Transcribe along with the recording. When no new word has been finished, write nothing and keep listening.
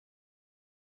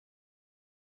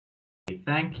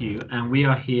Great, thank you. And we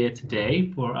are here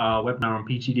today for our webinar on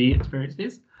PGD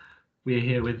experiences. We're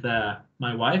here with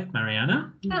my wife,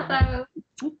 Mariana. Hello.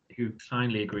 Who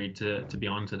kindly agreed to be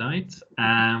on tonight.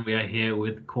 And we are here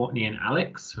with Courtney and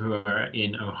Alex, who are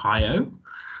in Ohio.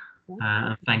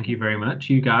 Thank you very much,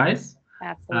 you guys.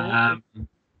 Absolutely.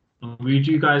 Would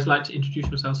you guys like to introduce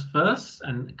yourselves first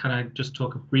and kind of just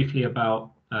talk briefly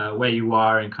about where you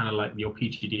are and kind of like your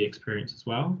PGD experience as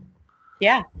well?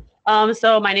 Yeah.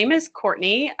 So my name is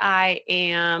Courtney. I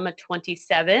am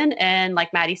 27, and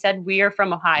like Maddie said, we are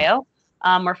from Ohio.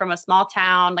 We're from a small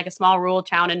town, like a small rural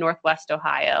town in Northwest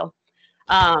Ohio.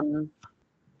 So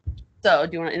do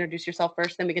you want to introduce yourself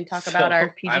first, then we can talk about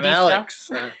our PGD I'm Alex.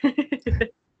 stuff?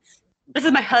 This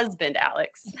is my husband,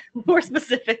 Alex, more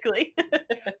specifically.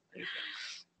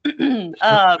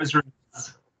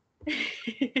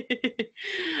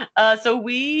 So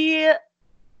we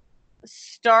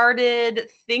started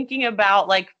thinking about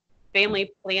like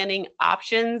family planning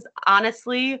options,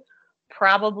 honestly,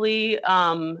 probably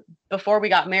before we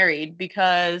got married,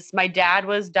 because my dad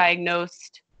was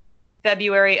diagnosed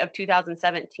February of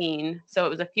 2017. So it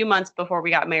was a few months before we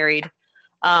got married.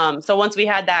 So once we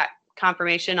had that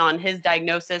confirmation on his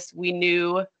diagnosis, we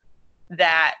knew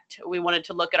that we wanted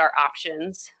to look at our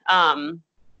options.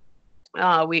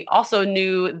 We also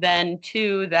knew then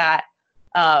too that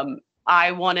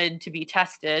I wanted to be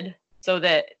tested so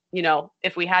that, you know,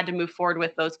 if we had to move forward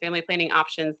with those family planning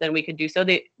options, then we could do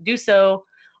so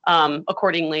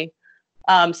accordingly.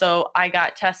 So I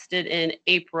got tested in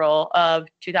April of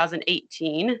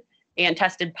 2018 and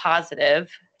tested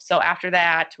positive. So after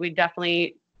that, we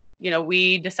definitely, you know,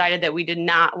 we decided that we did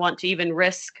not want to even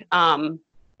risk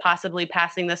possibly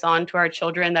passing this on to our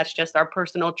children. That's just our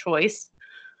personal choice.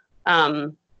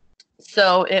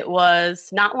 So it was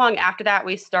not long after that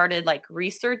we started like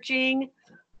researching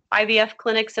IVF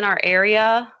clinics in our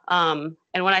area. And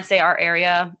when I say our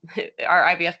area, our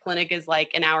IVF clinic is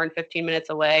like an hour and 15 minutes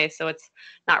away. So it's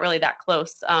not really that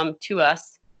close to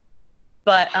us.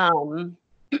 But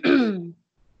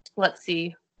let's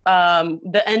see, by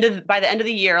the end of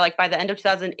the year, like by the end of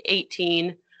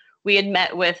 2018, we had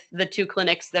met with the two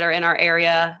clinics that are in our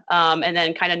area, and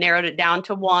then kind of narrowed it down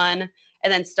to one,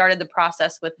 and then started the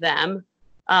process with them.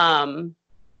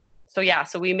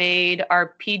 So we made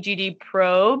our PGD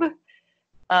probe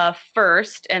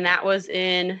first, and that was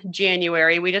in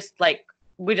January. We just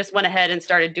went ahead and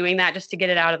started doing that just to get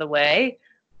it out of the way,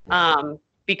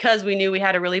 because we knew we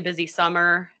had a really busy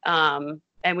summer, and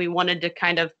we wanted to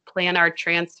kind of plan our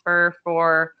transfer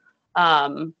for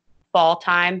fall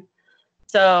time.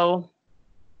 So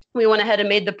we went ahead and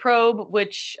made the probe,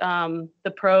 which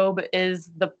the probe is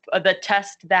the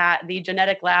test that the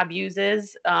genetic lab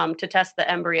uses to test the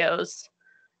embryos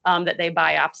that they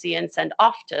biopsy and send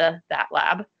off to that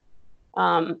lab.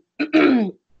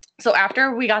 So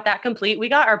after we got that complete, we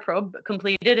got our probe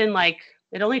completed in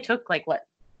it only took what,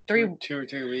 2 or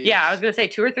 3 weeks. Yeah, I was going to say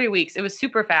 2 or 3 weeks. It was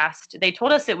super fast. They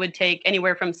told us it would take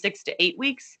anywhere from 6 to 8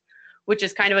 weeks, which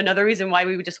is kind of another reason why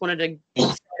we just wanted to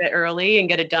start it early and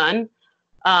get it done.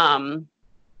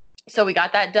 So we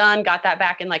got that done, got that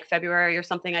back in February or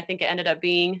something, I think it ended up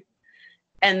being.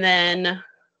 And then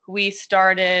we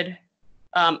started,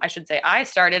 I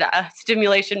started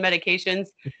stimulation medications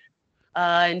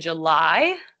in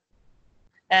July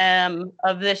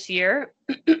of this year.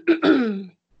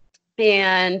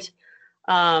 And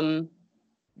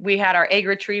we had our egg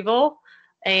retrieval,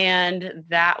 and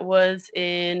that was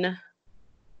in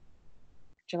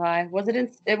July.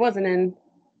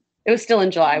 It was still in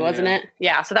July, wasn't it?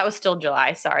 Yeah, so that was still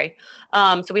July, sorry.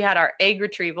 So we had our egg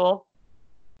retrieval,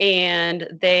 and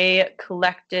they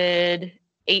collected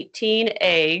 18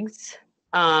 eggs.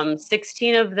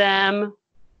 16 of them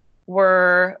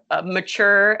were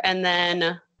mature, and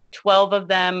then 12 of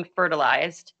them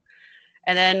fertilized.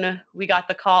 And then we got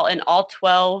the call, and all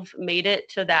 12 made it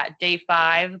to that day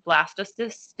 5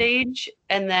 blastocyst stage.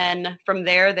 And then from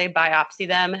there, they biopsy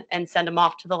them and send them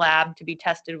off to the lab to be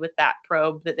tested with that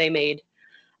probe that they made.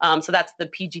 So that's the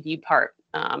PGD part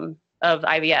of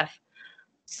IVF.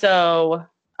 So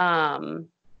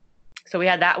we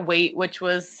had that wait, which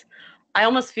was, I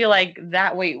almost feel like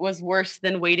that wait was worse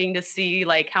than waiting to see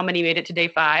how many made it to day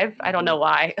 5. I don't know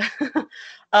why.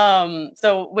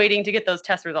 So waiting to get those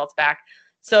test results back.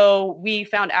 So we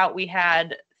found out we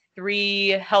had 3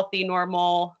 healthy,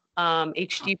 normal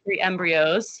HD3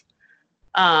 embryos.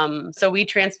 So we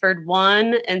transferred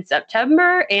 1 in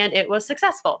September, and it was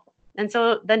successful. And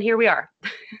so then here we are.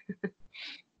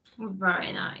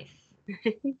 Very nice.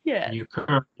 Yeah. You're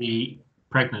currently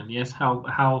pregnant, yes?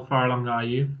 How far along are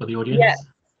you for the audience? Yes.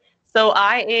 So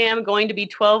I am going to be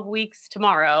 12 weeks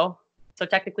tomorrow. So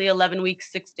technically 11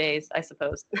 weeks, 6 days, I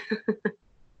suppose.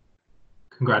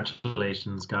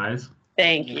 Congratulations, guys.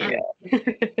 Thank you.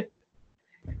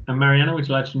 And Mariana, would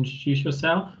you like to introduce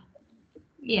yourself?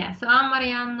 Yeah, so I'm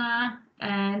Mariana,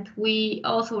 and we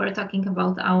also were talking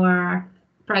about our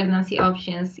pregnancy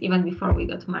options even before we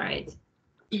got married.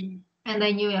 And I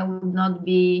knew I would not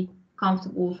be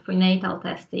comfortable with prenatal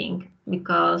testing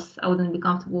because I wouldn't be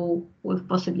comfortable with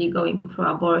possibly going through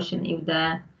abortion if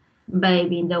the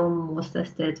baby in the womb was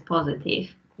tested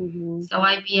positive. So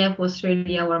IVF was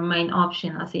really our main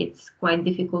option, as it's quite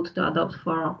difficult to adopt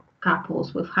for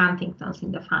couples with Huntington's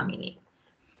in the family.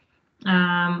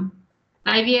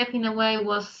 IVF in a way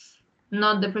was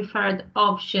not the preferred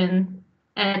option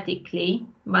ethically,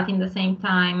 but in the same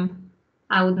time,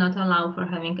 I would not allow for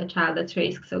having a child at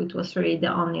risk. So it was really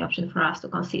the only option for us to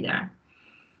consider.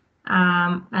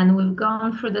 And we've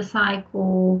gone through the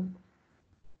cycle.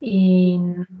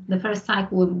 The first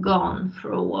cycle we've gone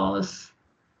through was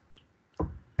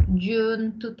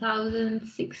June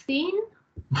 2016.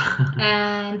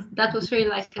 And that was really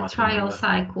like a trial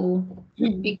cycle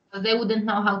because they wouldn't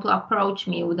know how to approach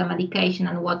me with the medication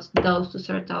and what dose to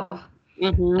sort of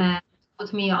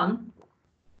put me on.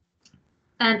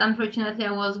 And unfortunately,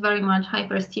 I was very much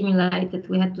hyperstimulated.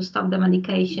 We had to stop the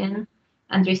medication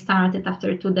and restart it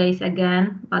after 2 days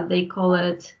again, but they call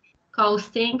it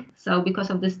coasting. So because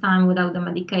of this time without the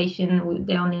medication,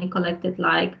 they only collected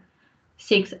like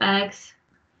 6 eggs,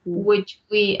 which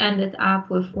we ended up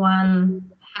with one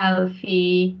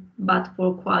healthy but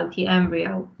poor quality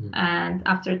embryo. And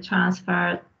after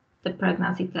transfer, the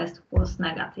pregnancy test was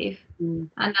negative. And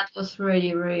that was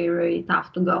really, really, really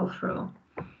tough to go through.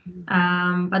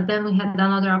 But then we had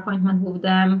another appointment with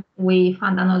them. We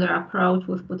found another approach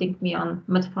with putting me on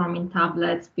metformin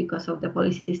tablets because of the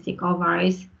polycystic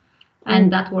ovaries.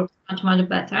 And that worked much, much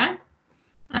better.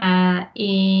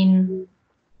 In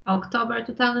October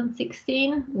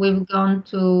 2016, we've gone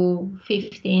to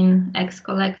 15 eggs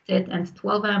collected and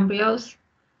 12 embryos.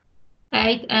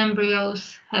 8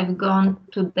 embryos have gone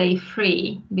to day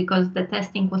 3 because the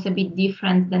testing was a bit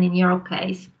different than in your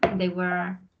case. They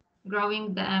were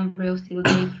growing the embryos till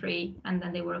day 3, and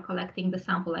then they were collecting the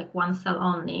sample, like one cell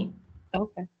only,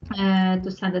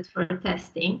 to send it for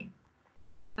testing.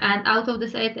 And out of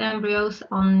these 8 embryos,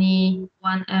 only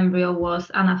 1 embryo was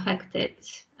unaffected.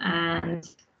 And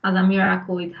as a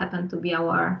miracle, it happened to be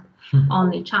our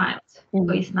only child, who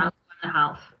is now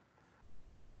 2.5.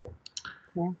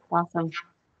 Yeah, awesome.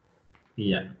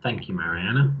 Yeah, thank you,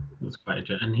 Mariana. That's quite a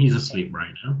journey. And he's asleep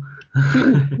right now.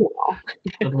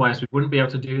 Otherwise, we wouldn't be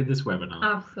able to do this webinar.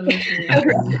 Absolutely.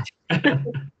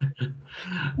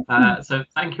 So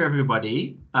thank you,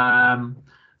 everybody.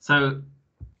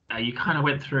 You kind of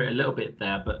went through it a little bit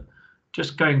there, but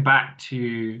just going back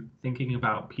to thinking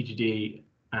about PGD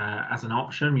as an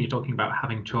option, when you're talking about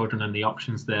having children and the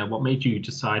options there, what made you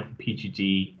decide for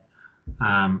PGD?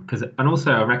 And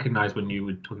also I recognize when you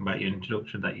were talking about your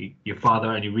introduction that your father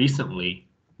only recently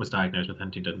was diagnosed with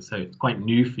Huntington's, so it's quite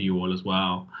new for you all as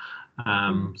well.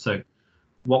 So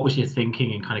what was your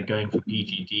thinking in kind of going for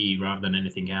PGD rather than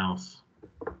anything else?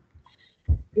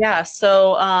 Yeah,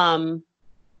 so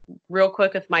real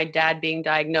quick with my dad being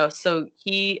diagnosed, so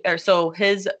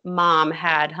his mom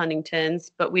had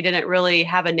Huntington's, but we didn't really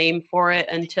have a name for it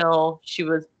until she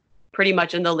was pretty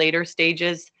much in the later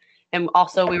stages. And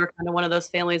also we were kind of one of those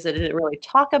families that didn't really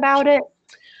talk about it.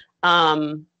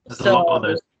 There's a lot of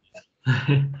those.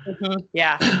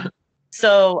 Yeah.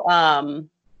 So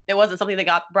it wasn't something that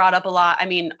got brought up a lot. I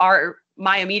mean,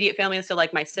 my immediate family, so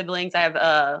like my siblings, I have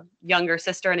a younger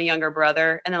sister and a younger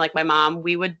brother, and then like my mom,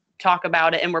 we would talk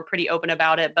about it and we're pretty open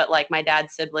about it, but like my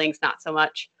dad's siblings, not so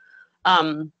much.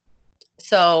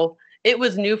 So it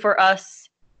was new for us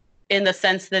in the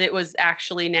sense that it was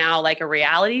actually now like a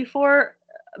reality for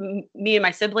me and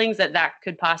my siblings that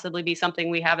could possibly be something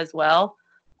we have as well.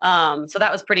 So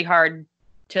that was pretty hard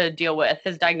to deal with.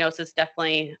 His diagnosis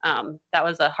definitely, that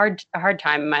was a hard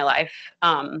time in my life.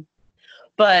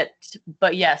 But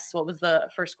yes, what was the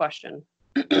first question?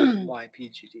 Why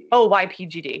PGD? Oh, why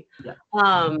PGD? Yeah.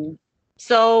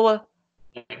 So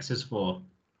X is for.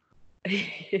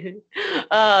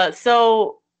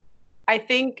 So I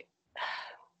think,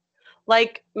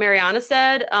 like Mariana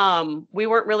said, we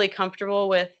weren't really comfortable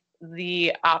with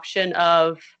the option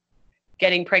of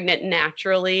getting pregnant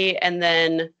naturally and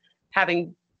then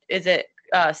having,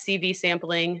 CV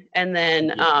sampling, and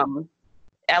then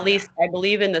at least I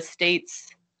believe in the States,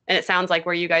 and it sounds like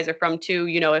where you guys are from too,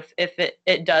 if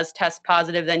it does test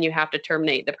positive, then you have to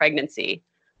terminate the pregnancy.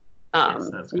 You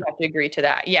have to agree to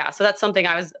that. Yeah, so that's something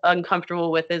I was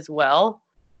uncomfortable with as well.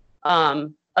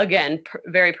 again,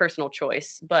 very personal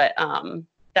choice, but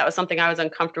that was something I was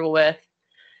uncomfortable with.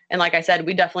 And like I said,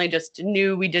 we definitely just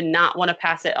knew we did not want to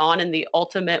pass it on. And the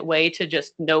ultimate way to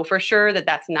just know for sure that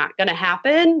that's not going to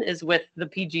happen is with the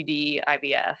PGD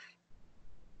IVF.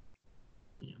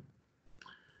 Yeah.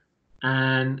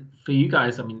 And for you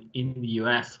guys, I mean, in the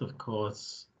US, of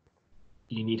course,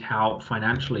 you need help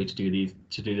financially to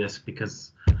do this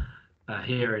because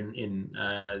here in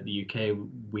the UK,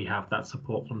 we have that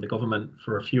support from the government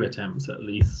for a few attempts at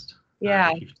least.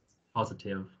 Yeah. If you're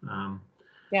positive.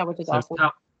 Yeah, which is so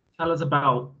awesome. Tell us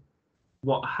about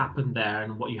what happened there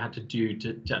and what you had to do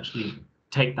to actually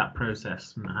take that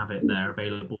process and have it there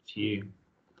available to you.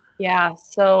 Yeah,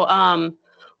 so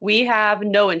we have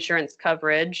no insurance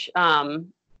coverage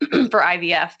for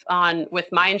IVF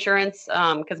with my insurance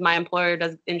because my employer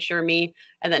does insure me,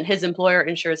 and then his employer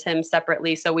insures him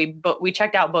separately. So we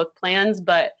checked out both plans,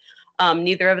 but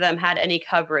neither of them had any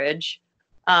coverage.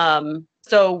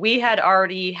 So we had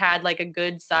already had like a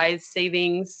good size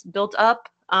savings built up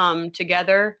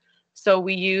together. So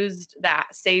we used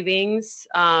that savings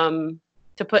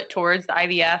to put towards the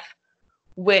IVF,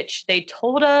 which they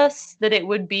told us that it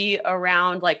would be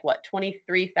around like what,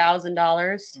 $23,000.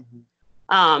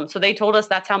 Mm-hmm. So they told us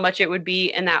that's how much it would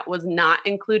be, and that was not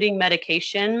including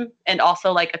medication and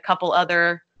also like a couple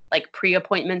other like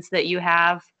pre-appointments that you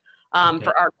have. Okay.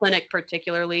 For our clinic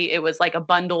particularly, it was like a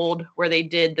bundled where they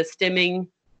did the stimming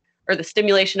or the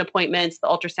stimulation appointments, the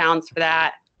ultrasounds for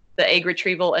that, the egg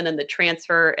retrieval, and then the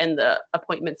transfer and the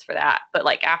appointments for that. But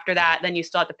like after that, then you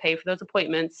still have to pay for those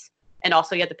appointments, and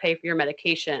also you have to pay for your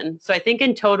medication. So I think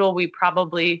in total we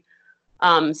probably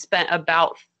spent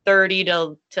about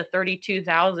 $30,000 to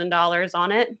 $32,000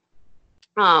 on it,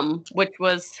 which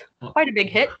was quite a big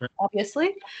hit,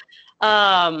 obviously.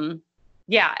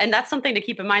 Yeah, and that's something to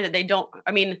keep in mind that they don't.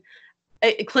 I mean,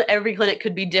 every clinic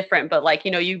could be different, but like,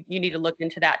 you know, you need to look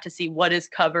into that to see what is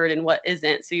covered and what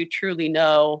isn't, so you truly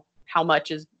know how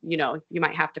much is, you know, you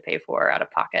might have to pay for out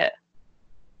of pocket.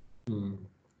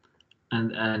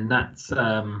 And that's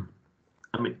I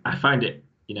mean, I find it,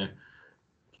 you know,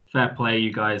 fair play,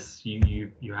 you guys,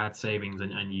 you had savings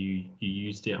and you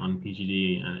used it on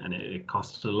PGD, and it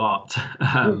cost a lot.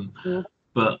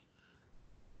 But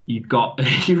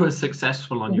you were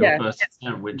successful on your first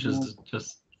attempt, which is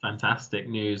just fantastic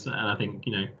news, and I think,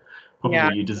 you know,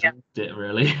 probably you deserved it,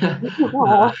 really.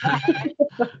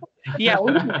 Yeah,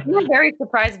 we were very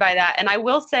surprised by that, and I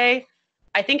will say,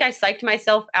 I think I psyched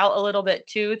myself out a little bit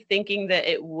too, thinking that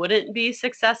it wouldn't be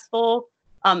successful,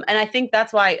 and I think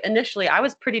that's why initially I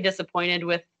was pretty disappointed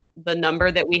with the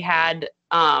number that we had,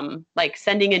 like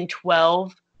sending in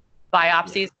 12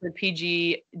 biopsies for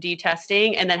PGD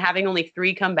testing and then having only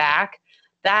 3 come back.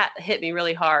 That hit me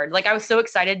really hard. Like I was so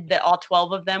excited that all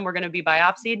 12 of them were going to be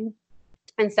biopsied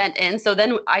and sent in. So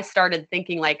then I started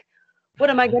thinking like, what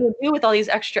am I going to do with all these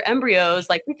extra embryos?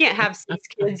 Like we can't have 6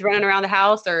 kids running around the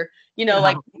house, or, you know,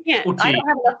 like I don't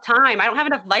have enough time. I don't have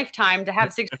enough lifetime to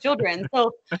have 6 children.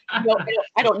 So, you know,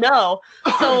 I don't know.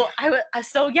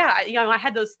 So yeah, you know, I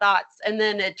had those thoughts, and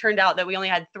then it turned out that we only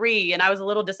had 3, and I was a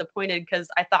little disappointed because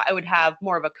I thought I would have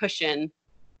more of a cushion,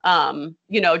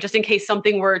 you know, just in case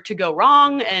something were to go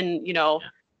wrong, and, you know,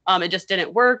 it just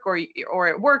didn't work, or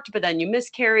it worked, but then you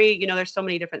miscarry. You know, there's so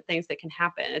many different things that can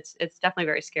happen. It's definitely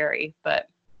very scary, but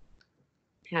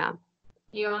yeah.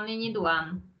 You only need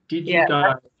one. Did you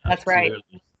guys? That's right.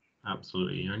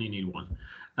 Absolutely, you only need one.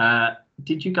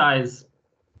 Did you guys?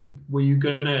 Were you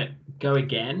gonna go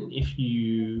again if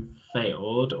you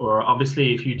failed, or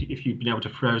obviously if you'd been able to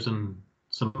frozen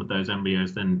some of those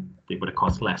embryos, then it would have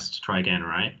cost less to try again,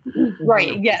 right? Right.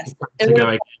 So yes. It would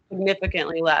have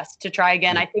significantly less to try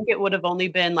again. I think it would have only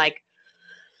been like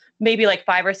maybe like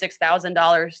 $5,000 or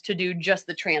 $6,000 to do just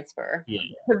the transfer. Yeah.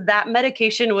 Because that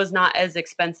medication was not as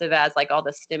expensive as like all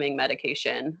the stimming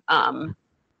medication. And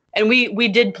we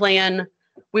did plan.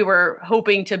 We were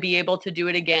hoping to be able to do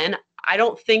it again. I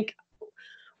don't think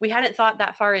we hadn't thought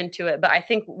that far into it, but I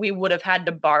think we would have had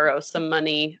to borrow some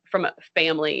money from a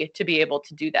family to be able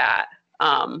to do that.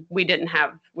 We wouldn't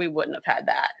have had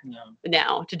that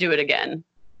now to do it again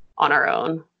on our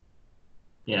own.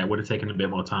 Yeah, it would have taken a bit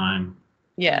more time.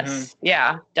 Yes. Mm-hmm.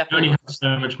 Yeah, definitely. You only have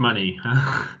so much money.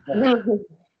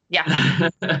 Yeah.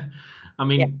 I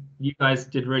mean, you guys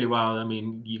did really well. I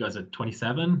mean, you guys are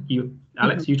 27.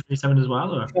 Alex, you 27 as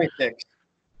well? Or? 26.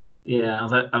 Yeah,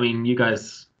 I mean, you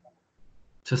guys,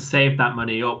 to save that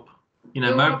money up, you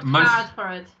know,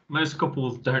 most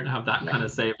couples don't have that kind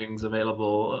of savings available,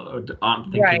 or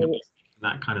aren't thinking of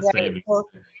that kind of savings. Well,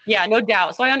 yeah, no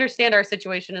doubt. So I understand our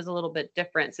situation is a little bit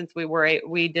different since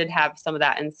we did have some of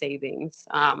that in savings.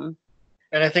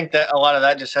 And I think that a lot of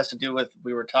that just has to do with,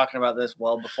 we were talking about this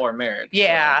well before marriage.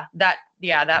 Yeah, that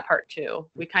part too.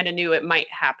 We kind of knew it might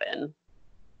happen.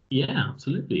 Yeah,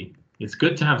 absolutely. It's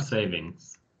good to have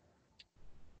savings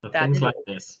for things like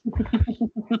this.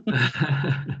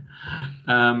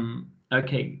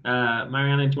 Okay,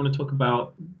 Mariana, do you want to talk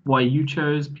about why you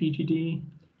chose PGD?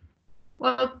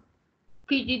 Well,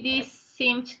 PGD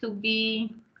seems to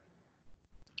be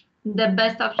the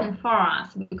best option for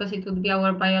us because it would be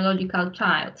our biological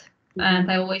child. And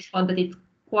I always thought that it's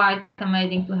quite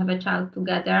amazing to have a child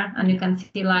together, and you can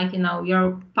see, like, you know,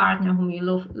 your partner whom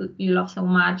you love so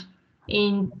much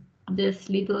in this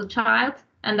little child,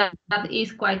 and that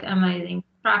is quite amazing.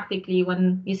 Practically,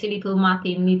 when you see little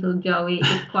Martin, little Joey,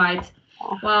 it's quite,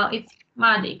 well, it's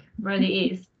magic,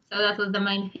 really is. So that was the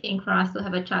main thing for us, to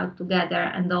have a child together,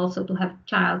 and also to have a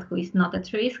child who is not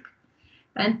at risk,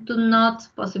 and to not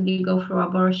possibly go through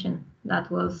abortion. That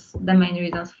was the main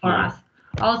reasons for us.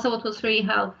 Also, what was really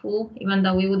helpful, even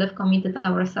though we would have committed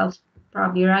ourselves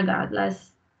probably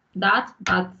regardless that,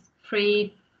 but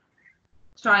free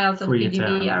trials of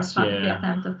PGD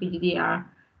attempts of PGD are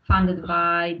funded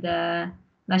by the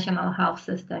National Health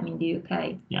System in the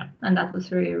UK. Yeah. And that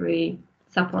was really, really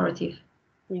supportive.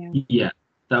 Yeah,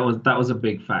 that was a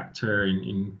big factor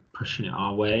in pushing it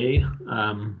our way.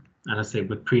 And I say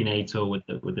with prenatal, with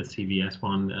the CVS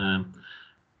one,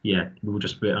 yeah, we were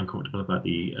just a bit uncomfortable about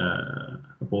the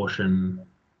abortion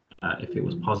if it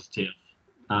was positive.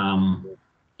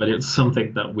 But it's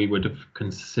something that we would have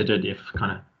considered if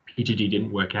kind of PGD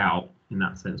didn't work out in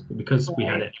that sense. But because we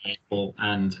had it available,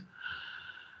 and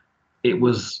it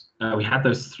was, we had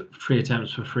those 3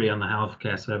 attempts for free on the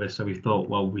healthcare service, so we thought,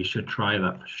 well, we should try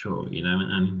that for sure, you know,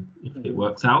 and if it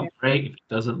works out, great. If it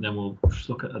doesn't, then we'll just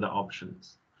look at other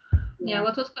options. Yeah,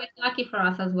 what was quite lucky for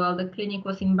us as well, the clinic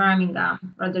was in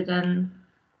Birmingham rather than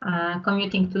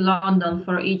commuting to London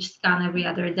for each scan every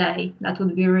other day. That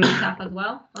would be really tough as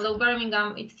well. Although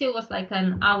Birmingham, it still was like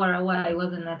an hour away,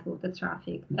 wasn't it, with the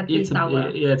traffic? At least hour.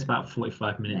 Yeah, it's about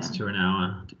 45 minutes to an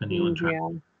hour, depending on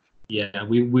traffic. Yeah,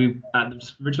 we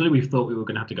originally we thought we were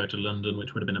going to have to go to London,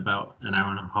 which would have been about an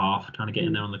hour and a half, trying to get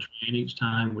in there on the train each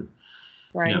time. You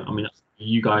know, I mean,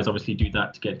 you guys obviously do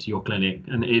that to get to your clinic,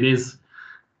 and it is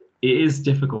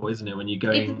difficult, isn't it, when you're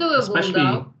going? It's doable, especially,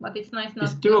 though, but it's nice not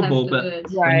it's doable, to have to but do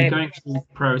it. when you're going through the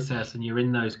process and you're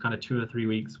in those kind of 2 or 3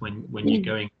 weeks when you're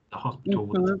going to the hospital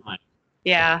all the time,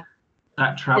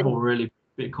 that travel really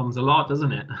becomes a lot,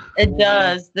 doesn't it? It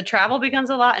does. The travel becomes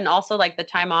a lot, and also like the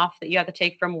time off that you have to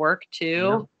take from work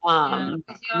too.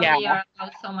 Because you only are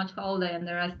allowed so much holiday, and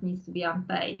the rest needs to be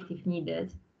unpaid if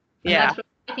needed. And that's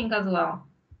frustrating as well.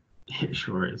 It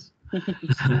sure is.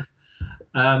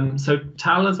 So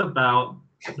tell us about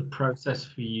the process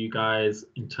for you guys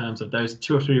in terms of those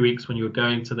 2 or 3 weeks when you were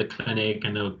going to the clinic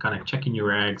and they were kind of checking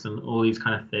your eggs and all these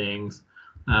kind of things.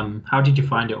 How did you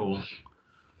find it all?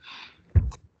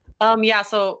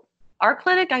 So our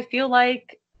clinic, I feel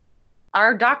like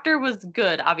our doctor was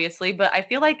good, obviously, but I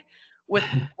feel like with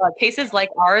cases like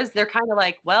ours, they're kind of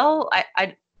like, well,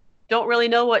 I don't really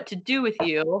know what to do with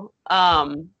you,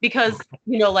 because,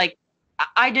 you know, like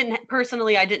I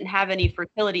didn't have any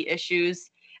fertility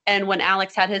issues. And when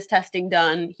Alex had his testing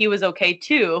done, he was okay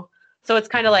too. So it's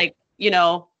kind of like, you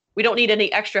know, we don't need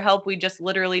any extra help. We just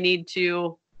literally need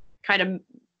to kind of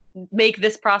make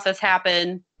this process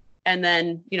happen, and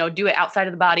then, you know, do it outside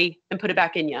of the body and put it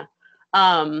back in you.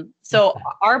 So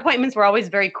our appointments were always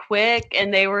very quick,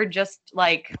 and they were just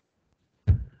like,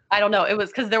 I don't know, it was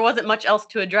because there wasn't much else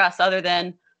to address other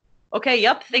than, okay,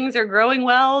 yep, things are growing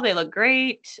well, they look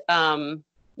great.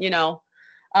 You know,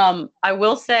 I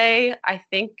will say, I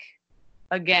think,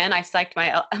 again, I psyched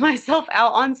myself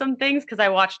out on some things because I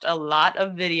watched a lot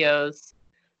of videos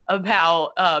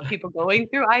about people going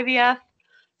through IVF.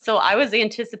 So I was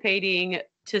anticipating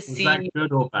to see. Was that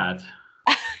good or bad?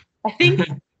 I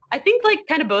think like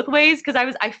kind of both ways, because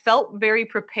I felt very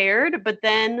prepared, but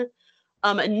then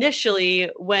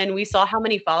initially when we saw how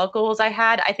many follicles I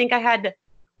had, I think I had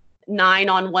 9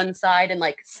 on one side and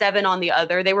like 7 on the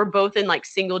other. They were both in like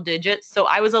single digits, so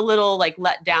I was a little like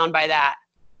let down by that,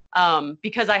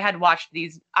 because I had watched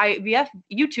these IVF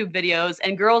YouTube videos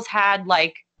and girls had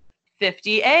like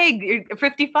 50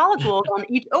 follicles on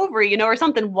each ovary, you know, or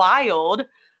something wild.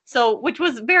 So, which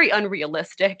was very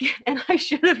unrealistic, and I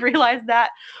should have realized that.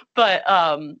 But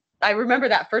I remember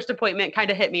that first appointment kind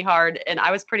of hit me hard, and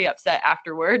I was pretty upset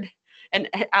afterward. And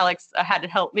Alex had to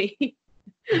help me.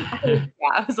 I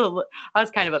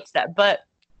was kind of upset, but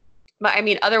I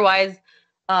mean, otherwise,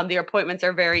 the appointments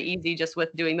are very easy, just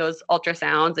with doing those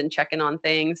ultrasounds and checking on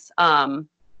things.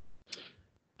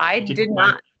 I did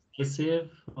not.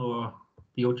 Invasive or?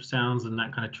 the ultrasounds and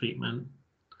that kind of treatment?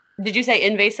 Did you say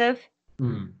invasive?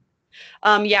 Mm.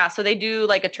 Yeah, so they do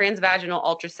like a transvaginal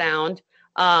ultrasound.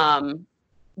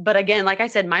 But again, like I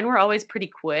said, mine were always pretty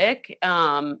quick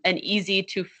and easy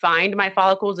to find my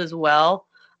follicles as well.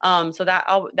 So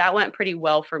that went pretty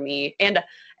well for me. And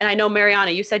I know,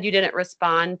 Mariana, you said you didn't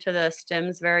respond to the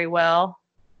stems very well.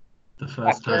 The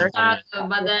first time.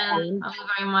 But then I was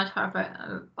very much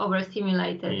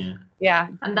overstimulated. Yeah.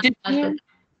 And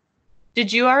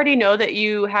Did you already know that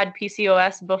you had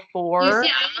PCOS before? You see,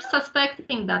 I was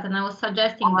suspecting that, and I was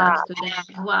suggesting that to them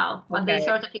as well, but they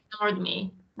sort of ignored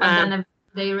me. But then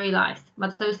they realized.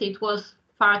 But obviously, it was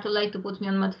far too late to put me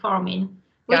on metformin.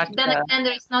 Which then again,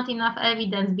 there is not enough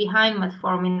evidence behind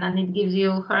metformin, and it gives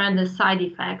you horrendous side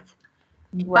effects.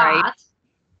 Right. But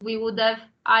we would have,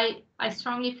 I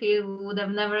strongly feel we would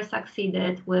have never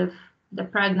succeeded with the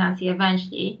pregnancy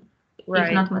eventually,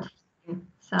 if not metformin.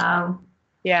 So.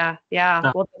 Yeah.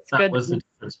 Well, that's that good. Was the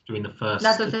difference between the first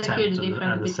attempt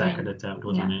and the second attempt,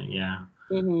 wasn't it? Yeah.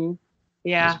 Mm-hmm.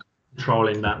 Yeah. Just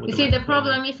controlling that. You see, the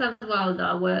problem is as well,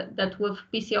 though, that with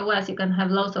PCOS you can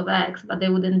have lots of eggs, but they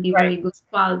wouldn't be very good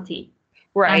quality.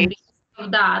 Right. And because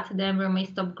of that, the embryo may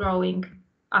stop growing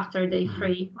after day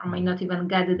 3, or may not even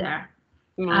get there.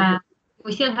 Mm-hmm.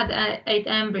 We still had 8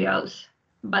 embryos,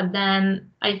 but then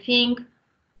I think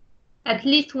at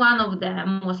least one of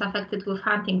them was affected with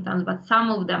Huntington's, but some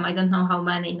of them, I don't know how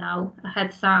many now,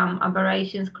 had some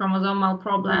aberrations, chromosomal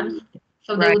problems.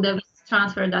 So they would have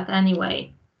transferred that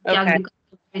anyway, just because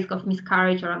of the risk of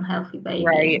miscarriage or unhealthy baby.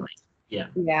 Right. Anyway.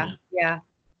 Yeah.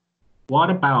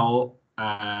 What about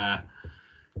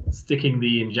sticking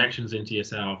the injections into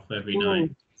yourself every night?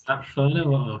 Is that fun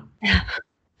or?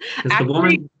 Because the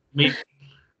woman, me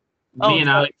and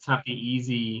Alex have the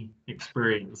easy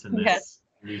experience in this.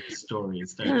 These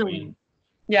stories, don't we?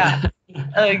 Yeah.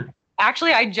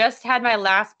 Actually, I just had my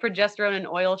last progesterone and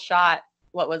oil shot.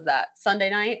 What was that?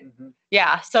 Sunday night? Mm-hmm.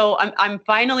 Yeah. So I'm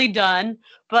finally done.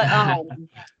 But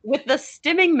with the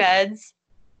stimming meds,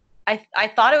 I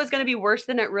thought it was going to be worse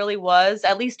than it really was.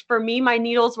 At least for me, my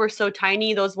needles were so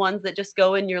tiny. Those ones that just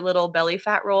go in your little belly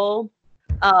fat roll.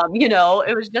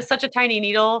 It was just such a tiny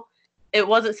needle. It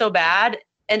wasn't so bad.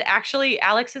 And actually,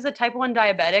 Alex is a type 1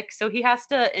 diabetic, so he has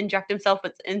to inject himself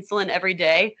with insulin every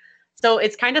day. So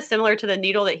it's kind of similar to the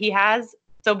needle that he has.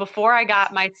 So before I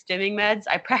got my stimming meds,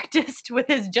 I practiced with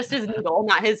his needle,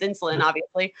 not his insulin,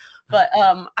 obviously. But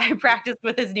I practiced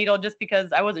with his needle just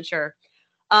because I wasn't sure.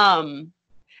 And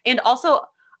also,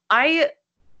 I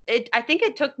think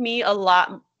it took me a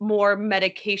lot more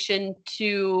medication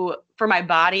for my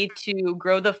body to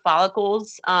grow the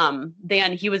follicles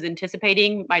than he was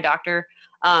anticipating, my doctor.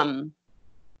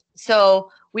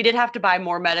 So we did have to buy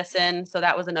more medicine. So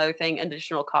that was another thing,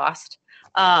 additional cost.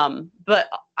 But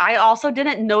I also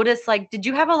didn't notice, did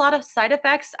you have a lot of side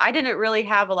effects? I didn't really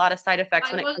have a lot of side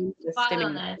effects when it comes to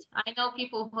stimming. I know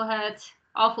people who had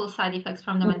awful side effects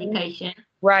from the medication.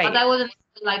 Right. But I wasn't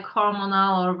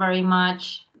hormonal or very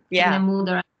much in the mood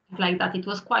or anything like that. It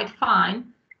was quite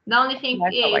fine. The only thing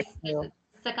is,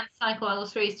 second cycle, I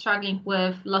was really struggling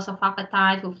with loss of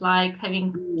appetite, with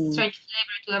having strange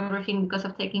flavor to everything because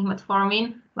of taking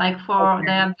metformin, for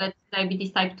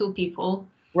diabetes type 2 people.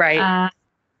 Right.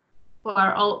 Who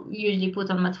are all usually put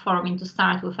on metformin to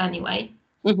start with anyway.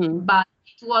 Mm-hmm. But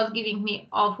it was giving me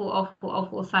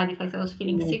awful side effects. I was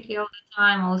feeling sickly all the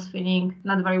time. I was feeling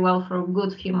not very well for a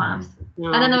good few months.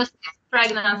 And then there was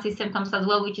pregnancy symptoms as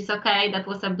well, which is okay. That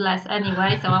was a bless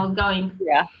anyway. So I was going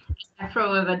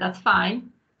through with it. That's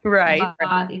fine. Right.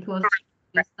 But it was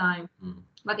this time.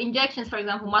 But injections, for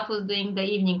example, Matt was doing the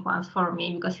evening ones for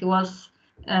me because he was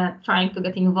trying to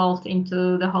get involved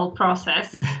into the whole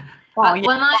process. When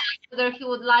I asked whether he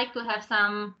would like to have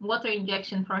some water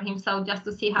injection for himself just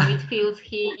to see how it feels,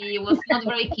 he was not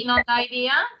very keen on the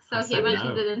idea, so he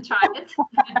eventually didn't try it.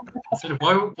 I said,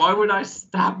 why would I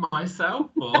stab myself?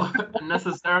 Or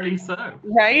unnecessarily so.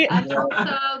 Right. And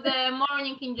also the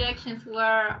morning injections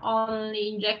were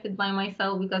only injected by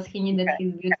myself because he needed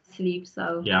his good sleep.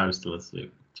 So yeah, I was still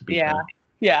asleep, to be fair.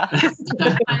 Yeah.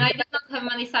 And I did not have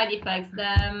many side effects.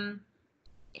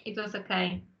 It was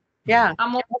okay. Yeah.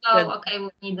 I'm also okay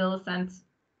with needles, and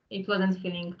it wasn't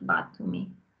feeling bad to me.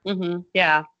 Mm-hmm.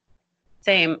 Yeah.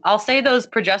 Same. I'll say those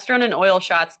progesterone and oil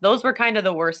shots, those were kind of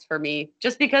the worst for me,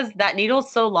 just because that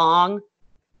needle's so long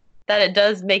that it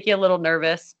does make you a little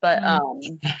nervous. But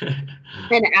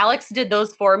and Alex did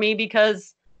those for me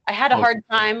because I had a hard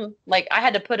time. I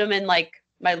had to put them in my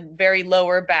very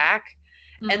lower back,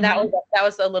 and that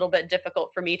was a little bit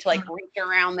difficult for me to reach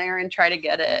around there and try to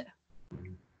get it.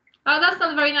 Oh, that's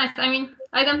not very nice. I mean,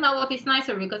 I don't know what is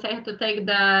nicer because I had to take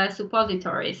the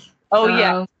suppositories. Oh, So,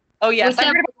 yeah. Oh, yes. I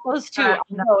whichever heard about those too. in that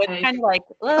No, it's case. kind of like,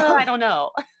 I don't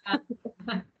know.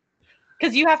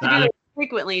 Because you have to So do Alex- it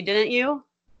frequently, didn't you?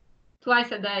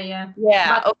 Twice a day, yeah.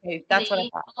 Yeah. But Okay. That's what I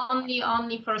thought.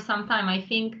 only for some time. I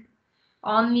think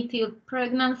only till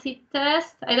pregnancy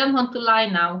test. I don't want to lie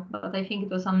now, but I think it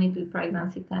was only till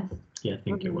pregnancy test. Yeah, I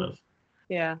think it was.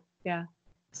 Yeah. Yeah.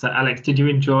 So Alex, did you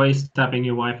enjoy stabbing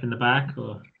your wife in the back,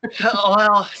 or?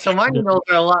 Well, so my needles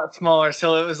are a lot smaller,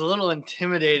 so it was a little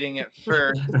intimidating at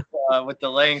first with the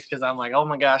length because I'm like, oh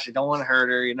my gosh, I don't want to hurt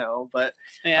her, you know. But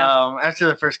Yeah. after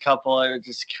the first couple, it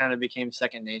just kind of became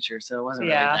second nature, so it wasn't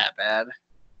really that bad.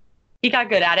 He got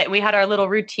good at it, and we had our little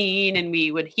routine, and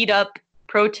we would heat up.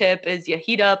 Pro tip is you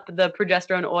heat up the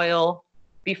progesterone oil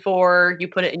before you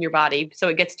put it in your body, so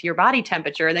it gets to your body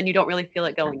temperature, and then you don't really feel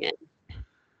it going in.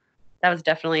 That was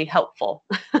definitely helpful.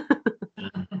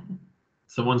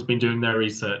 Someone's been doing their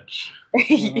research.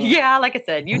 Yeah, like I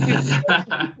said,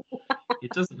 YouTube.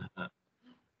 It doesn't hurt.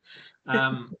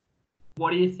 What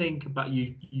do you think about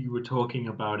you were talking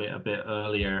about it a bit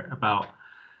earlier about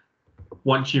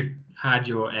once you've had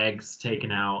your eggs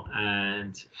taken out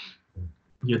and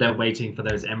you're there waiting for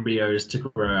those embryos to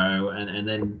grow, and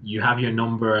then you have your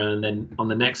number, and then on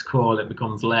the next call it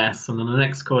becomes less, and on the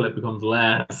next call it becomes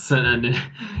less, and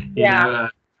you know,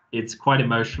 it's quite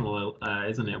emotional,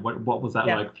 isn't it? What was that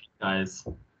like for you guys?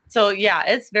 So yeah,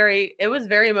 it was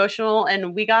very emotional,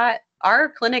 and our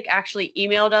clinic actually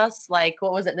emailed us, like,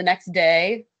 what was it, the next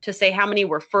day to say how many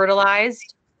were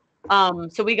fertilized.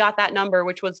 So we got that number,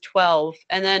 which was 12.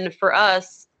 And then for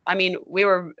us, I mean, we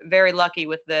were very lucky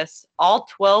with this. All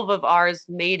 12 of ours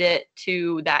made it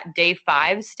to that day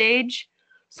 5 stage.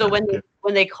 So when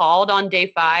they called on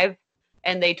day 5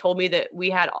 and they told me that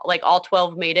we had like all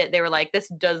 12 made it, they were like, this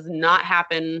does not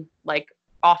happen like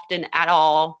often at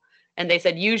all. And they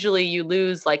said, usually you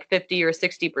lose like 50 or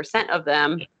 60% of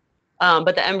them.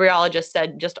 But the embryologist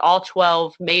said just all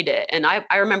 12 made it. And I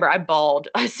remember I bawled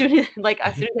as soon as I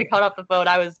got off the phone.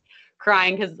 I was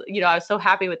crying because, you know, I was so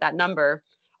happy with that number.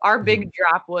 Our big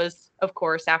drop was, of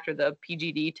course, after the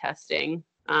PGD testing,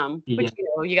 which,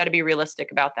 you know, you got to be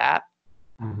realistic about that.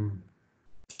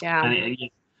 Yeah. And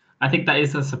I think that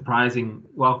is a surprising,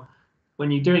 well, when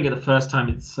you're doing it the first time,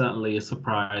 it's certainly a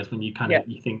surprise when you kind of,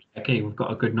 you think, okay, we've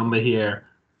got a good number here,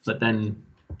 but then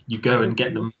you go and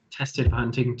get them tested for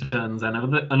Huntington's and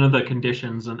other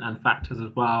conditions and factors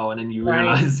as well, and then you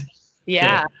realize,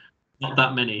 not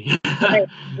that many.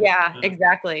 Yeah,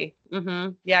 exactly.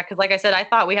 Yeah, because like I said, I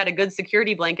thought we had a good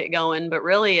security blanket going, but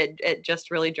really, it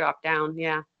just really dropped down.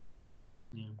 Yeah.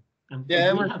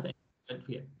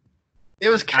 It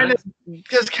was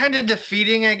kind of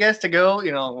defeating, I guess, to go.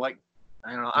 You know, like,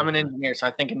 I don't know. I'm an engineer, so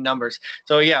I think in numbers.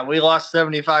 So yeah, we lost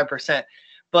 75%.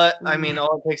 But I mean,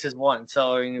 all it takes is one.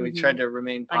 So I mean, we tried to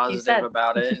remain positive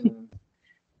about it. And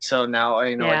so now,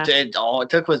 you know, all it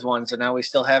took was one. So now we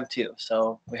still have 2.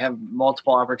 So we have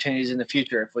multiple opportunities in the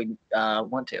future if we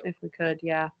want to. If we could,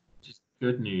 yeah. Just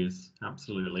good news,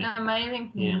 absolutely.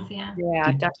 Amazing news,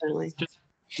 Yeah, definitely.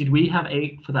 Did we have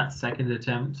 8 for that second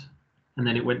attempt, and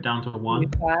then it went down to 1?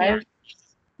 5.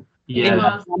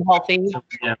 Yeah. One healthy. So,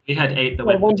 yeah, we had 8 that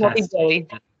went one for healthy test. day.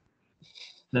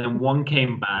 Then 1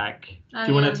 came back. Do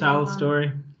you want to tell the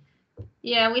story?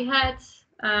 Yeah, we had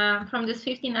from this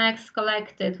 15 eggs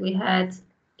collected, we had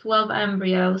 12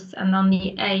 embryos and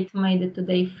only 8 made it to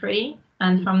day 3.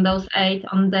 And from those 8,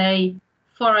 on day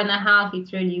 4.5,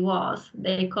 it really was.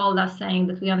 They called us saying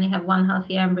that we only have 1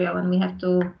 healthy embryo and we have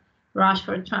to rush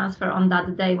for transfer on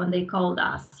that day when they called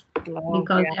us,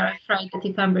 because they're afraid that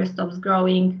if embryo stops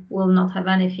growing, we'll not have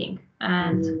anything.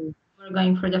 And we're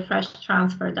going for the fresh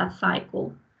transfer that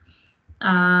cycle. So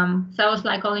I was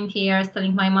like all in tears,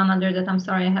 telling my manager that I'm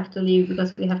sorry, I have to leave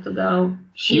because we have to go.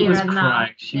 She was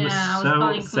crying. She was I was so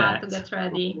calling upset. Matt to get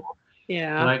ready.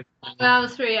 Yeah. Like, I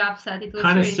was really upset. It was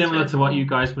kind of really similar stressful. to what you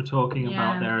guys were talking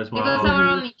about there as well. Because our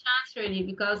only chance, really,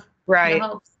 because the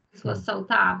whole process was so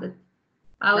tough that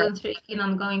I wasn't really keen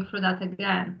on going through that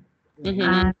again.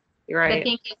 And the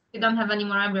thing is, you don't have any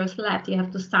more embryos left. You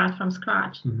have to start from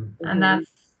scratch, and that's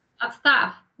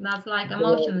tough. That's like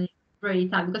emotionally really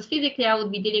tough, because physically I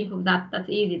would be dealing with that. That's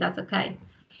easy. That's okay.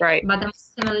 Right. But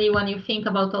emotionally, when you think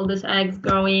about all these eggs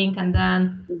growing, and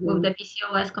then with the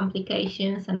PCOS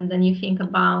complications, and then you think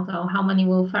about how many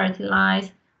will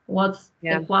fertilize, what's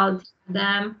the quality of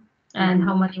them, and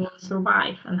how many will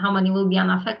survive, and how many will be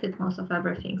unaffected, most of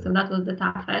everything. So that was the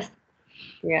toughest.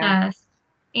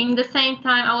 In the same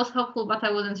time, I was hopeful, but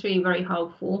I wasn't really very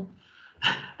hopeful.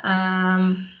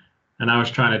 And I was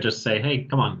trying to just say, hey,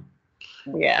 come on.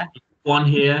 Yeah. 1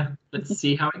 here. Let's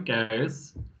see how it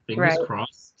goes. Fingers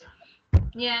crossed.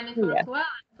 Yeah, and it worked well.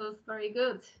 It was very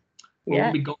good.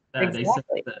 when we got there,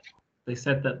 exactly. they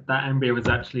said that embryo was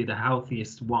actually the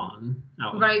healthiest one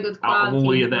Very good out of all the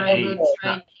quality, other very eight.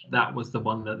 good That was the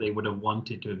one that they would have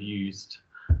wanted to have used.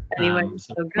 Anyway,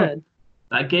 so good.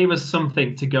 That gave us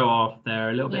something to go off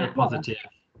there, a little bit of positive.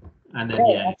 And then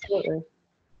absolutely.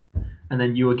 And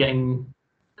then you were getting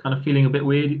kind of feeling a bit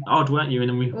weird, odd, weren't you? And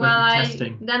then we went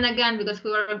testing. Then again, because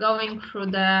we were going through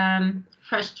the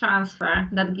fresh transfer,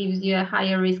 that gives you a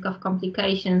higher risk of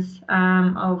complications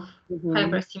of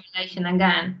hyperstimulation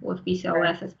again with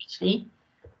PCOS especially.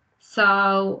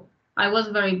 So I was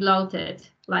very bloated.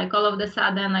 Like all of a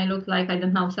sudden, I looked like, I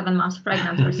don't know, 7 months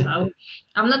pregnant or so.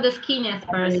 I'm not the skinniest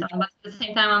person, but at the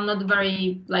same time, I'm not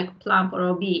very like plump or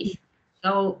obese.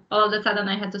 So all of a sudden,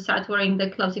 I had to start wearing the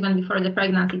clothes even before the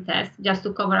pregnancy test, just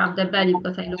to cover up the belly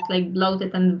because I looked like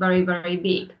bloated and very, very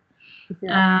big.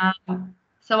 Yeah.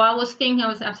 So I was thinking,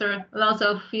 after lots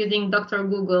of using Dr.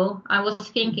 Google, I was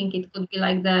thinking it could be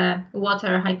like the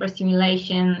water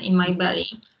hyperstimulation in my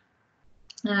belly.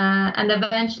 And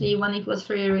eventually, when it was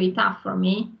really, really tough for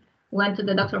me, went to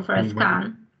the doctor for a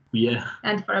scan.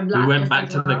 And for a blood test. We went back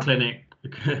to the clinic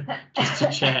just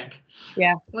to check.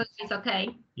 Which is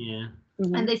okay.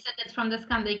 Mm-hmm. And they said that from the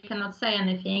scan they cannot say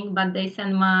anything, but they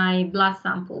sent my blood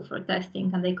sample for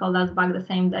testing, and they called us back the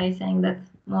same day saying that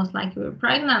most likely we were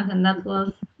pregnant, and that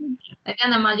was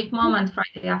again a magic moment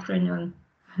Friday afternoon.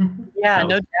 Yeah,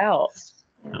 no doubt.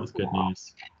 That was good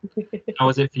news. How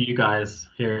was it for you guys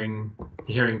hearing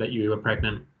that you were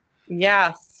pregnant?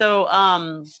 Yeah, so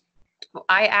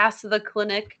I asked the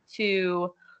clinic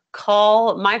to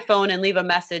call my phone and leave a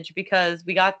message because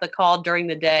we got the call during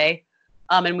the day.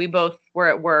 And we both were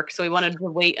at work, so we wanted to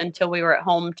wait until we were at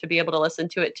home to be able to listen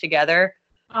to it together.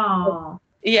 Oh.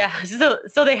 Yeah,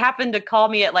 so they happened to call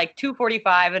me at like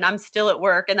 2:45, and I'm still at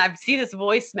work, and I see this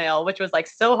voicemail, which was like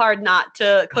so hard not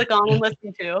to click on and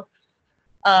listen to.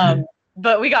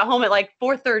 But we got home at like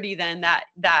 4:30 then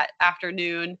that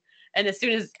afternoon, and as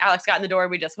soon as Alex got in the door,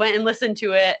 we just went and listened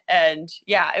to it, and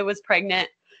yeah, it was pregnant,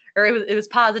 or it was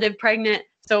positive pregnant.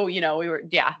 So, we were,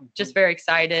 just very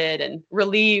excited and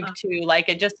relieved too. Like,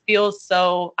 it just feels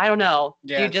so, I don't know.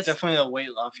 Yeah, it's definitely a weight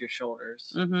off your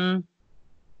shoulders. Mm-hmm.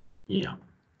 Yeah.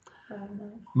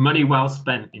 Money well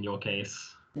spent in your case.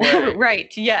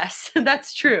 Right. Yes,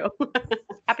 that's true.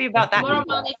 Happy about that. More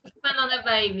money to spend on a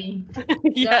baby.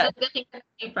 Yeah. Getting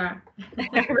cheaper.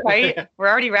 Right. We're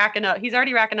already racking up. He's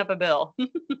already racking up a bill. He's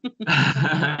going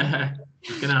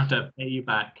to have to pay you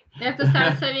back. You have to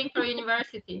start saving for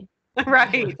university.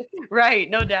 Right,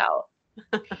 no doubt.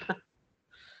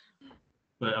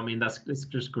 But I mean, it's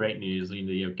just great news.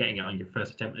 You're getting it on your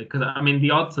first attempt, because I mean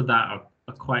the odds of that are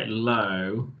quite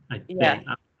low. I think.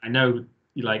 I know,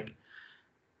 like,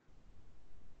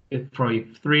 if for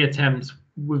 3 attempts,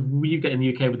 with you get in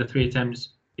the UK with the 3 attempts,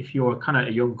 if you're kind of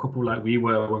a young couple like we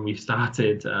were when we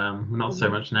started, not so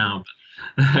much now,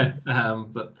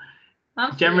 but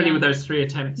generally with those 3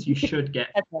 attempts, you should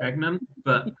get pregnant,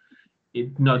 but.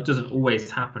 It doesn't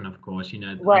always happen, of course. Right.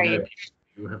 I know people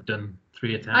who have done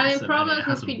 3 attempts. I mean, problems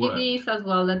with PGDs as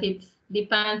well, that it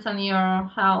depends on your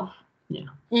health as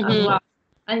well.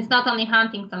 And it's not only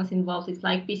Huntington's involved, it's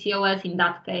like PCOS in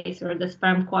that case, or the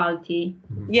sperm quality.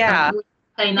 Yeah.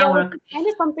 It's kind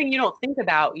of something you don't think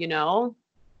about, Yeah.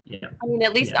 I mean,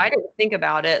 at least I didn't think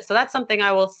about it. So that's something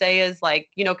I will say is like,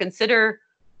 consider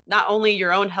not only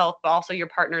your own health, but also your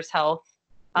partner's health.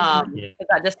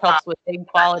 That just helps with egg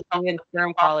quality and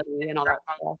sperm quality and all that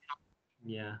stuff.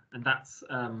 Yeah, and that's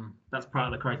part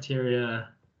of the criteria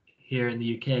here in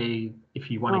the UK. If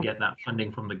you want to get that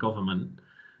funding from the government,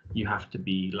 you have to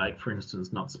be, like, for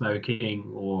instance, not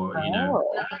smoking, or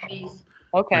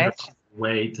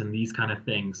weight and these kind of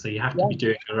things. So you have to be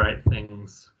doing the right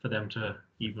things for them to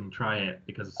even try it,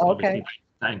 because obviously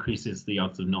that increases the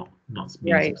odds of not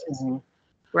being successful.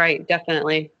 Right,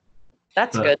 definitely.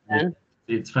 That's good then.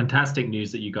 It's fantastic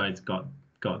news that you guys got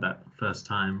that first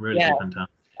time. Really fantastic.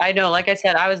 I know. Like I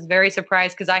said, I was very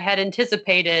surprised because I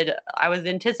was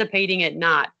anticipating it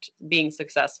not being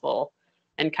successful,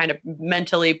 and kind of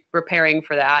mentally preparing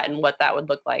for that and what that would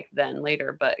look like then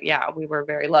later. But yeah, we were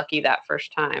very lucky that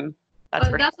first time. That's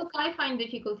what I find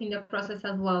difficult in the process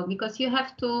as well, because you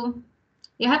have to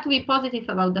be positive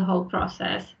about the whole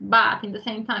process, but in the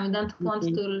same time, you don't want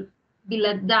to be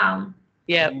let down.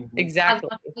 Yeah, exactly.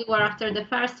 As we were after the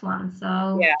first one,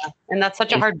 so and that's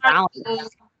such a hard balance.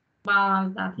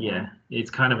 Balance that. Yeah,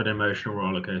 it's kind of an emotional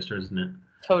roller coaster, isn't it?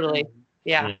 Totally.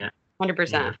 Yeah.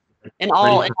 100%. In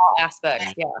all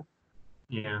aspects. Yeah.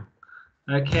 Yeah.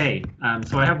 Okay.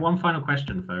 So I have one final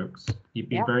question, folks. You've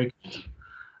been very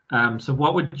good. So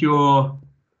what would your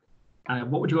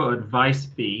advice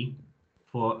be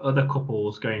for other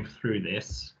couples going through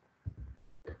this,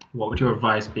 what would your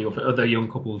advice be, or for other young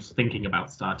couples thinking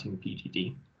about starting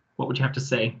PGD? What would you have to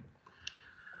say?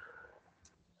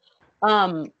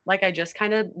 Like I just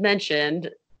kind of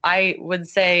mentioned, I would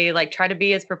say like try to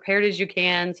be as prepared as you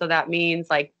can. So that means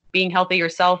like being healthy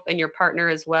yourself and your partner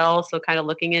as well. So kind of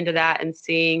looking into that and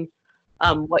seeing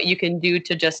what you can do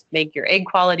to just make your egg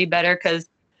quality better. Because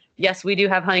yes, we do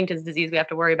have Huntington's disease we have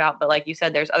to worry about, but like you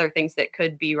said, there's other things that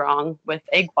could be wrong with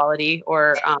egg quality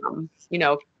or you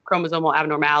know, chromosomal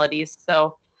abnormalities.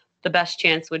 So the best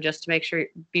chance would just to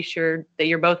be sure that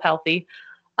you're both healthy.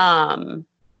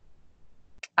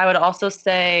 I would also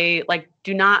say, like,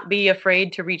 do not be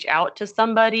afraid to reach out to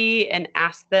somebody and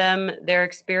ask them their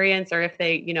experience, or if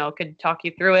they, you know, could talk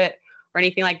you through it or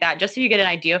anything like that, just so you get an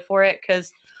idea for it.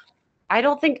 Because I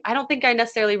don't think I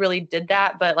necessarily really did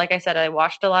that, but like I said, I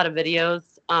watched a lot of videos,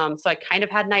 so I kind of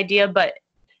had an idea. But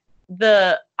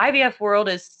the IVF world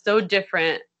is so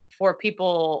different for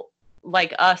people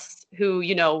like us who,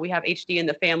 you know, we have HD in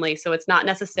the family, so it's not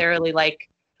necessarily like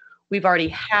we've already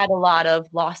had a lot of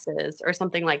losses or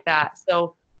something like that.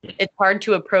 So it's hard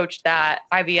to approach that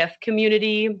IVF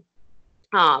community,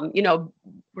 you know,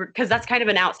 because that's kind of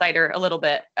an outsider a little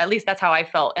bit. At least that's how I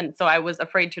felt. And so I was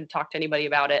afraid to talk to anybody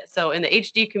about it. So in the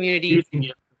HD community,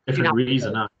 different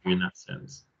reason in that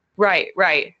sense.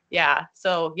 Right. Yeah.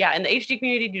 So yeah, in the HD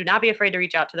community, do not be afraid to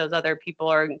reach out to those other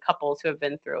people or couples who have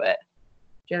been through it.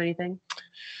 Do you have anything?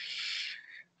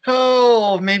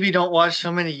 Oh, maybe don't watch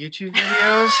so many YouTube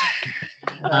videos.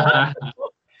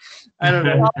 I don't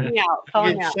know. Calling You out.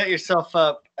 can set yourself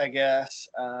up, I guess.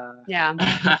 Yeah.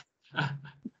 I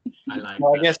like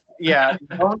well, that. I guess, yeah.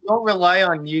 Don't rely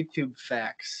on YouTube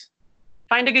facts.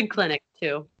 Find a good clinic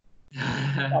too.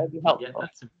 That would be helpful. Yeah,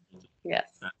 that's important. Yes.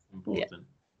 That's important.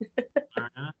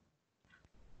 Yeah.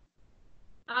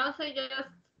 I also just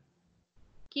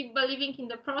keep believing in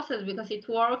the process because it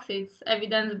works. It's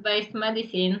evidence-based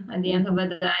medicine at the end of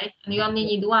the day, and you only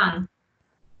need one.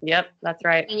 Yep, that's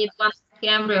right. You need one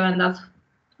embryo, and that's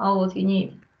all what you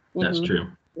need. That's true.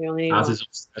 You only need Ours one. is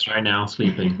upstairs right now,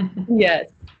 sleeping.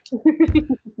 Yes.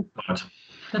 God.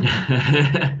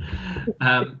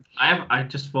 I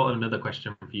just thought of another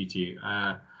question for you two.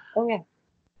 Oh yeah.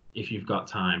 If you've got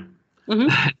time.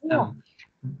 Yeah.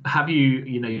 Have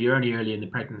you know, you're only early in the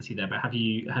pregnancy there, but have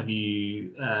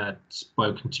you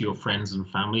spoken to your friends and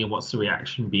family, and what's the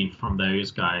reaction been from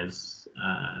those guys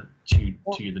to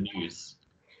the news?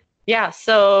 Yeah,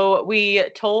 so we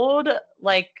told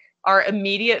like our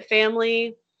immediate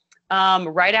family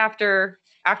right after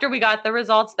we got the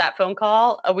results, that phone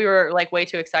call, we were like way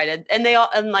too excited, and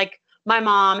like my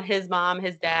mom, his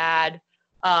dad,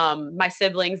 my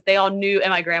siblings, they all knew, and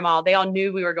my grandma, they all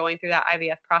knew we were going through that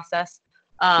IVF process.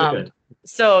 Good.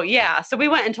 So yeah, so we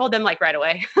went and told them like right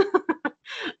away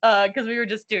because we were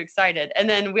just too excited. And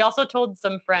then we also told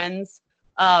some friends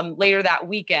later that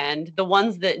weekend, the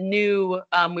ones that knew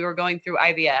we were going through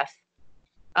IVF.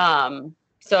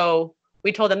 So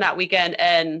we told them that weekend,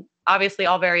 and obviously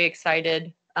all very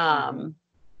excited.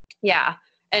 Yeah,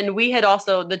 and we had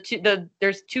also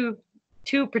there's two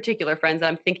particular friends that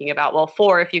I'm thinking about. Well,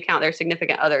 4 if you count their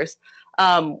significant others.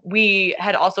 We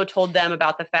had also told them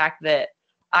about the fact that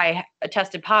I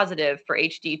tested positive for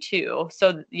HD too.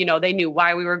 So, you know, they knew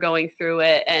why we were going through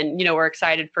it, and, you know, we're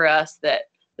excited for us that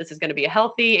this is going to be a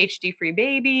healthy HD free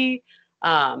baby.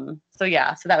 So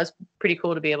yeah, so that was pretty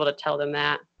cool to be able to tell them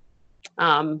that.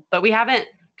 But we haven't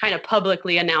kind of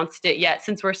publicly announced it yet,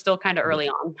 since we're still kind of early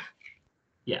on.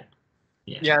 Yeah,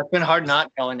 it's been hard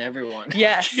not telling everyone.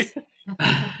 Yes.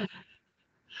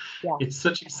 Yeah. It's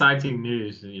such exciting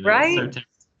news, you know, right? It's so tempting,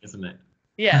 isn't it?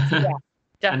 Yes, yeah,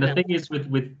 definitely. And the thing is with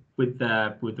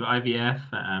IVF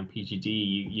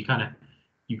PGD,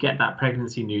 you get that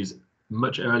pregnancy news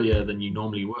much earlier than you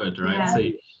normally would, right? Yeah. So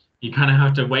you kind of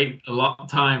have to wait a lot of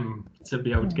time to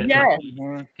be able to get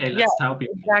okay, let's tell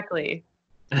people. Exactly.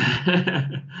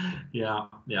 Yeah.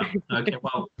 Okay,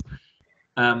 well,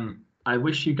 I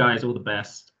wish you guys all the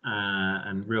best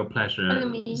and real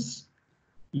pleasure.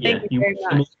 Yeah, Thank you very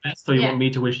much. All the best, or you want me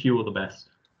to wish you all the best?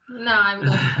 No, I'm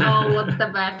not. What's the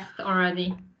best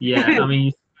already? Yeah, I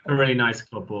mean, you're a really nice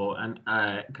couple, and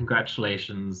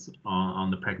congratulations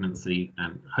on the pregnancy,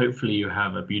 and hopefully you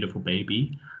have a beautiful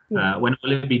baby. Yeah. When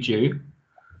will it be due?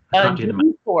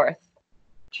 June 4th.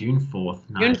 June 4th.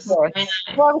 Nice. June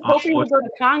 4th. Well, I was hoping to go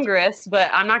to Congress, but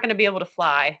I'm not going to be able to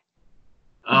fly.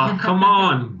 Oh, come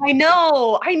on. I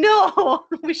know.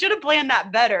 We should have planned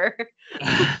that better.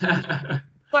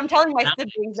 So I'm telling my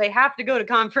siblings they have to go to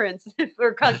conference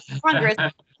or Congress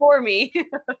for me.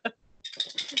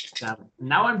 Damn it.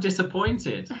 Now I'm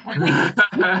disappointed.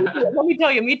 Let me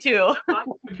tell you, me too.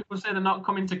 People say they're not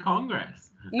coming to Congress.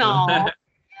 No.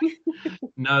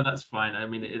 No, that's fine. I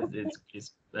mean,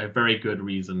 it's a very good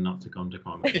reason not to come to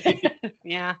Congress.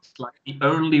 Yeah. It's like the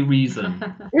only reason.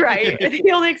 Right.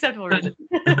 The only acceptable reason.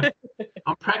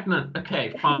 I'm pregnant.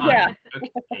 Okay, fine. Yeah.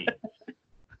 Okay.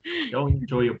 Go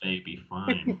enjoy your baby.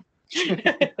 Fine.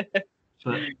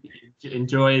 But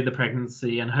enjoy the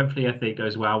pregnancy, and hopefully it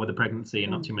goes well with the pregnancy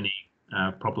and not too many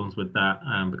problems with that,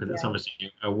 because it's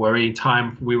obviously a worry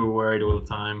time. We were worried all the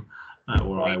time,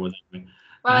 or I was.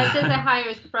 Well, it is a high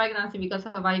risk pregnancy because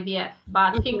of IVF,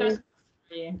 but fingers crossed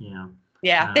for you. Yeah.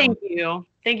 Yeah. Thank you.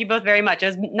 Thank you both very much. It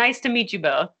was nice to meet you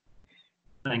both.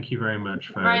 Thank you very much,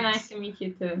 folks. Very nice to meet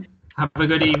you too. Have a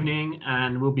good evening,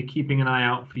 and we'll be keeping an eye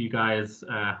out for you guys.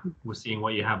 We're seeing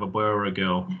what you have, a boy or a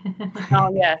girl.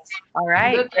 Oh, yes. All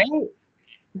right. Good. Great.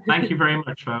 Thank you very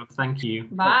much, folks. Thank you.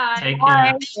 Bye. Take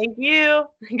Bye. care. Thank you.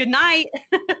 Good night.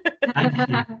 Thank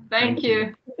you. Thank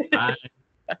you. Bye.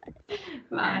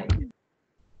 Bye.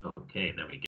 Okay, there we go.